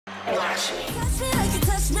Watch me. Touch me like you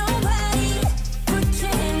touch nobody. Put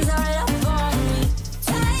your hands all up on me.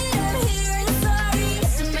 Tired of hearing sorry.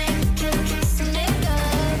 Kiss and make, kiss and make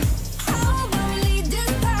up. How about we leave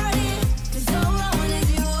this party? 'Cause all I want is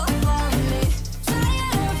you up on me.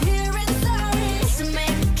 Tired of hearing sorry. Kiss and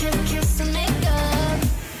make, kiss and make up.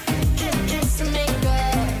 Kiss and make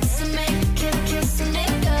up. Kiss and make, kiss and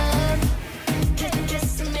make up.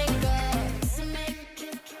 Kiss and make up. Kiss and make,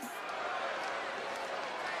 kiss.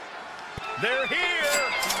 They're here!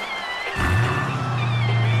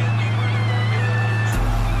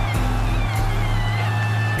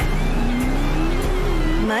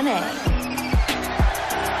 Money.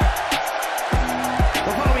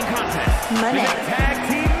 The following contest Money. is a tag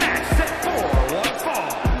team match set for one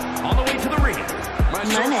fall. On the way to the ring. My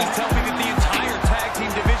sources tell me that the entire tag team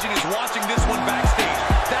division is watching this one backstage.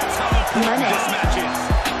 That's how important this match is.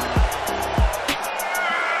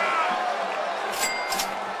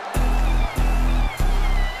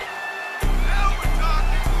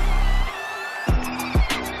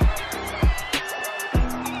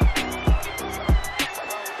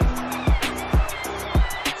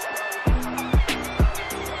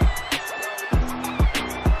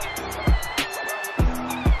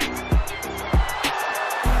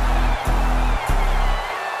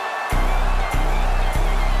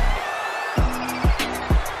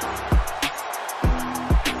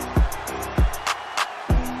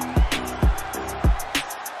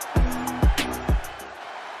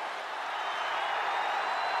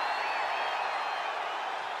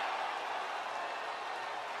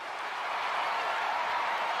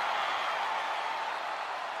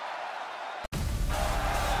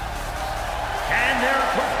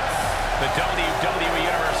 The WWE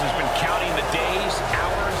Universe has been counting the days,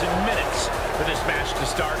 hours, and minutes for this match to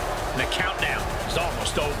start, and the countdown is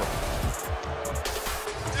almost over.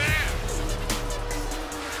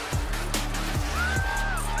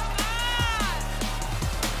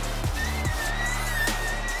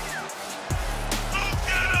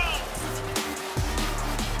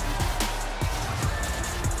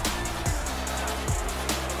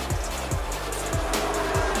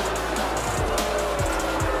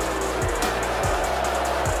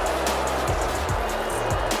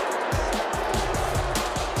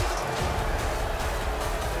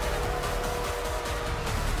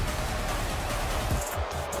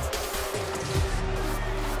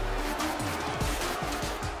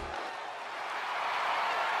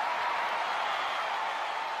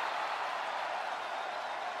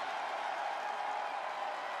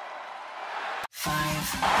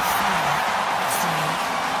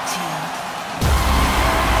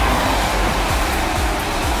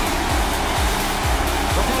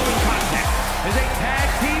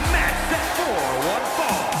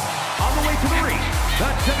 The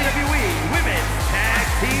WWE Women's Tag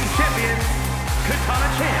Team Champions, Katana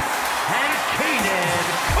Chance and Kaden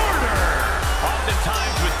Carter.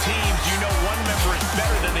 Oftentimes with teams, you know one member is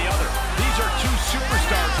better than the other. These are two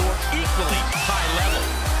superstars who are equally high level.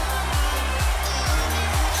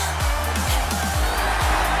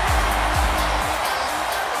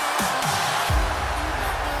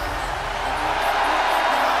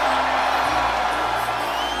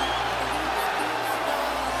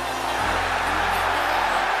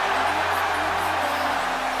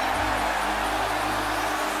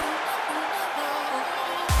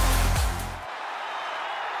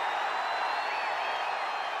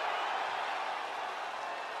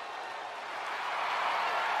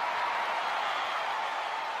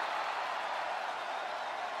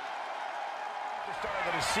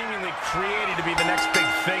 That is seemingly created to be the next big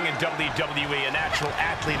thing in WWE, a natural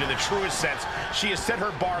athlete in the truest sense. She has set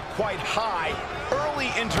her bar quite high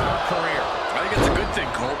early into her career. I think that's a good thing,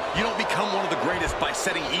 Cole. You don't become one of the greatest by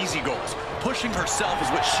setting easy goals. Pushing herself is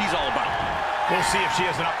what she's all about. We'll see if she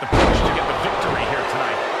has enough to push to get the victory here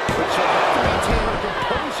tonight. But she'll have to maintain her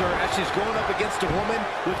composure as she's going up against a woman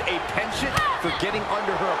with a penchant for getting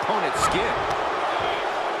under her opponent's skin.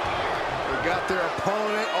 They got their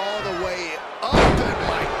opponent all the way up, and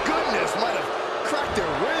my goodness, might have cracked their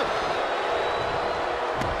rib.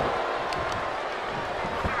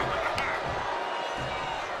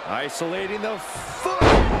 Isolating the foot,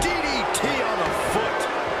 DDT on the foot.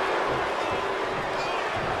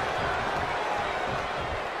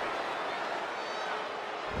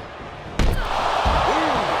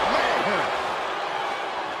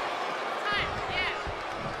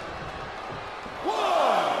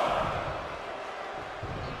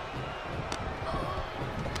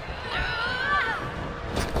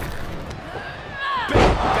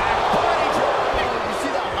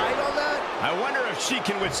 She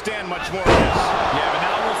can withstand much more of this. Yeah, but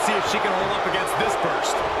now we'll see if she can hold up against this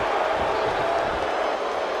burst.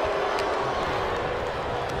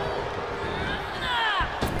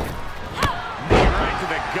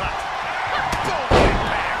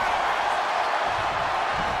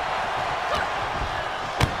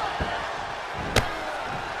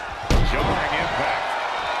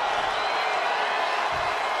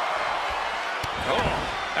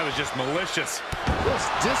 was just malicious. It was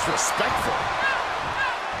disrespectful.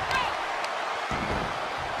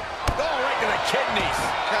 Oh, right to the kidneys.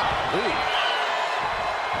 Golly.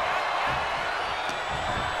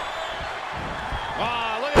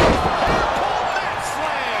 Look at this. Pull that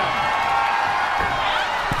slam.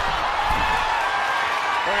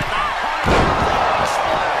 Look at that.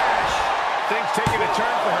 Splash. Things taking a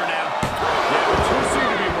turn for her now. Yeah, but too soon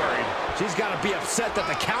to be worried. She's got to be upset that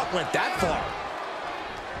the count went that far.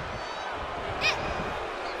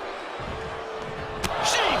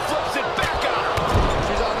 She flips it back on her.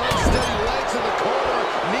 She's on unsteady legs in the corner.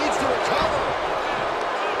 Needs to recover.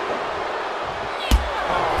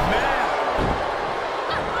 Oh, man.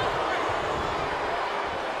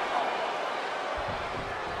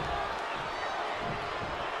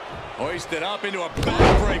 Hoisted up into a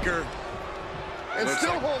backbreaker. And Looks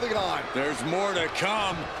still like holding on. there's more to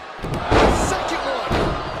come. Second one.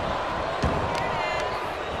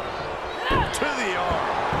 To the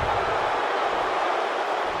arm.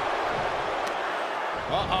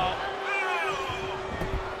 Uh-oh.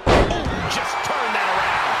 Oh, just turn that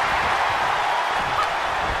around.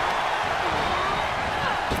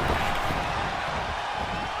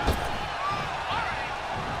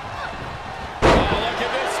 Oh, look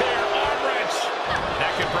at this here. Arm wrench.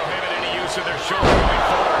 That can prohibit any use of their shoulder going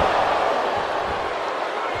forward.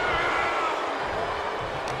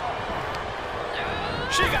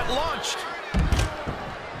 She got launched.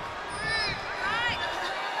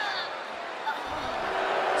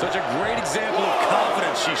 Such a great example of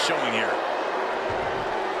confidence she's showing here.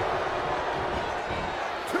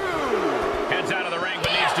 Heads out of the ring, but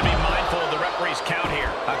needs to be mindful of the referee's count here.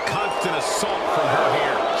 A constant assault from her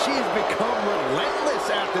here. She has become relentless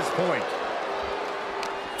at this point.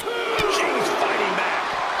 She's fighting back.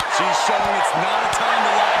 She's showing it's not a time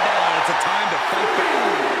to lie down. It's a time to fight back.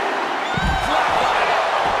 Flatline.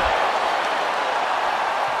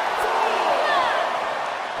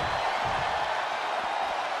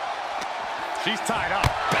 She's tied up.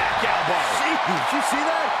 Back elbow. Did you see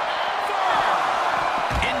that?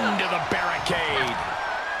 Into the barricade.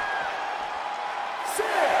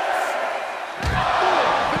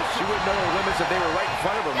 She wouldn't know her limits if they were right in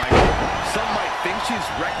front of her, Michael. Some might think she's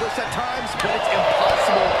reckless at times, but it's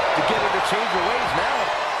impossible to get her to change her ways now.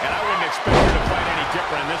 And I wouldn't expect her to fight any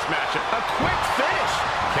different in this matchup. A quick finish.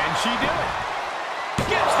 Can she do it?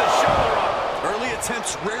 Gets the shoulder up. Early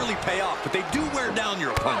attempts rarely pay off, but they do wear down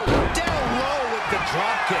your opponent. Down low with the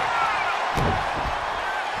drop kick.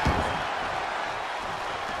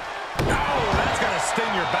 Oh, that's going to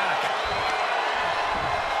sting your back.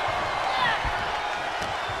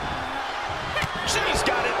 She's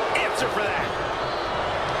got an answer for that.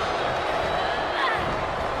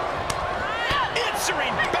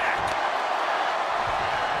 Answering back.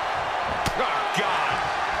 Oh, God.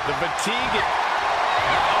 The fatigue.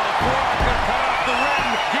 Oh, going to cut off the ring.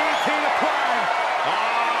 Guillotine applied.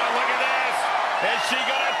 Oh, look at this. Is she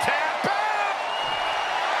going to tap out?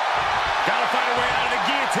 Got to find a way out of the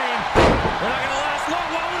guillotine. We're not going to last long.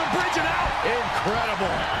 Why would bridge it out?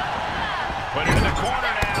 Incredible. Put it in the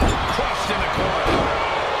corner now. Crushed in the corner.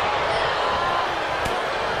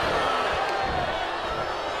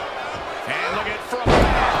 And look at from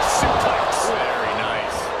back. Suplex. Very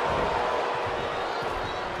nice.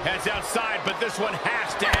 Heads outside, but this one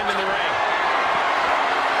has to end in the ring.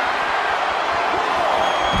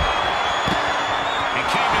 He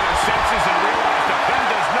came to their senses and realized the pin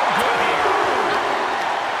does no good here.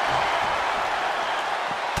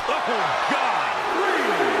 Oh, God.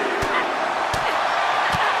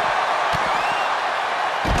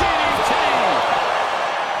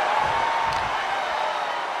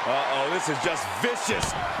 Uh-oh, this is just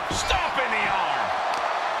vicious. Stomping the arm.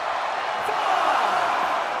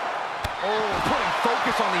 Oh, putting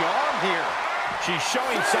focus on the arm here. She's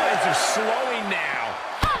showing signs of slowing now.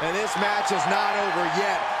 And this match is not over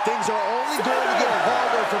yet. Things are only going to get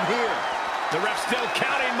harder from here. The ref still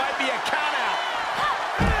counting. Might be a count out.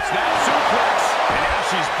 Snap suplex. And now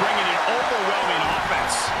she's bringing an overwhelming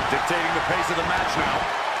offense. Dictating the pace of the match now.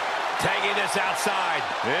 Tagging this outside.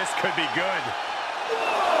 This could be good.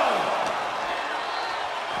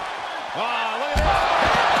 Oh, look at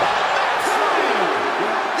this.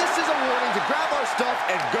 This is a warning to grab our stuff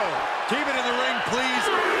and go. Keep it in the ring, please.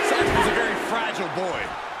 Sasha's a very fragile boy.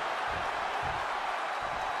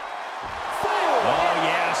 Oh,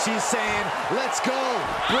 yeah, she's saying, let's go.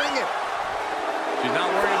 Bring it. She's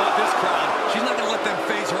not worried about this crowd. She's not going to let them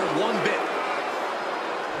phase her one bit.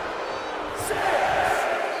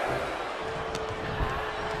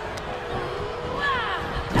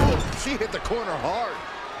 She hit the corner hard.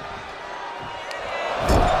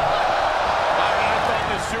 I thought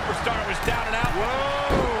the superstar was down and out.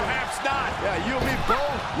 Whoa! Perhaps not. Yeah, you and me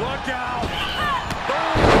both. Look out!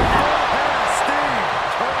 Steve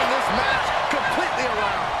turning this match completely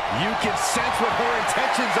around. You can sense what her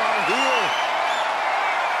intentions are here.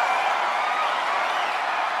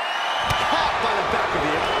 Caught by the back of the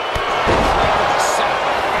ear.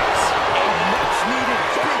 A much-needed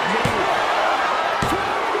big move.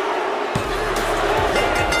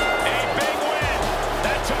 A big win.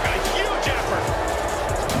 That took a huge effort.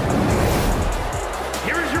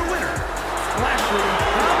 Here is your winner, Lashley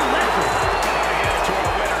from Legend. To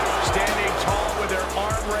our winner, standing tall with their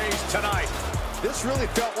arm raised tonight. This really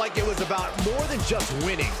felt like it was about more than just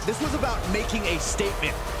winning. This was about making a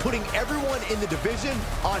statement, putting everyone in the division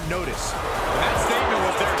on notice. That statement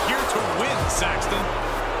was they're here to win, Saxton.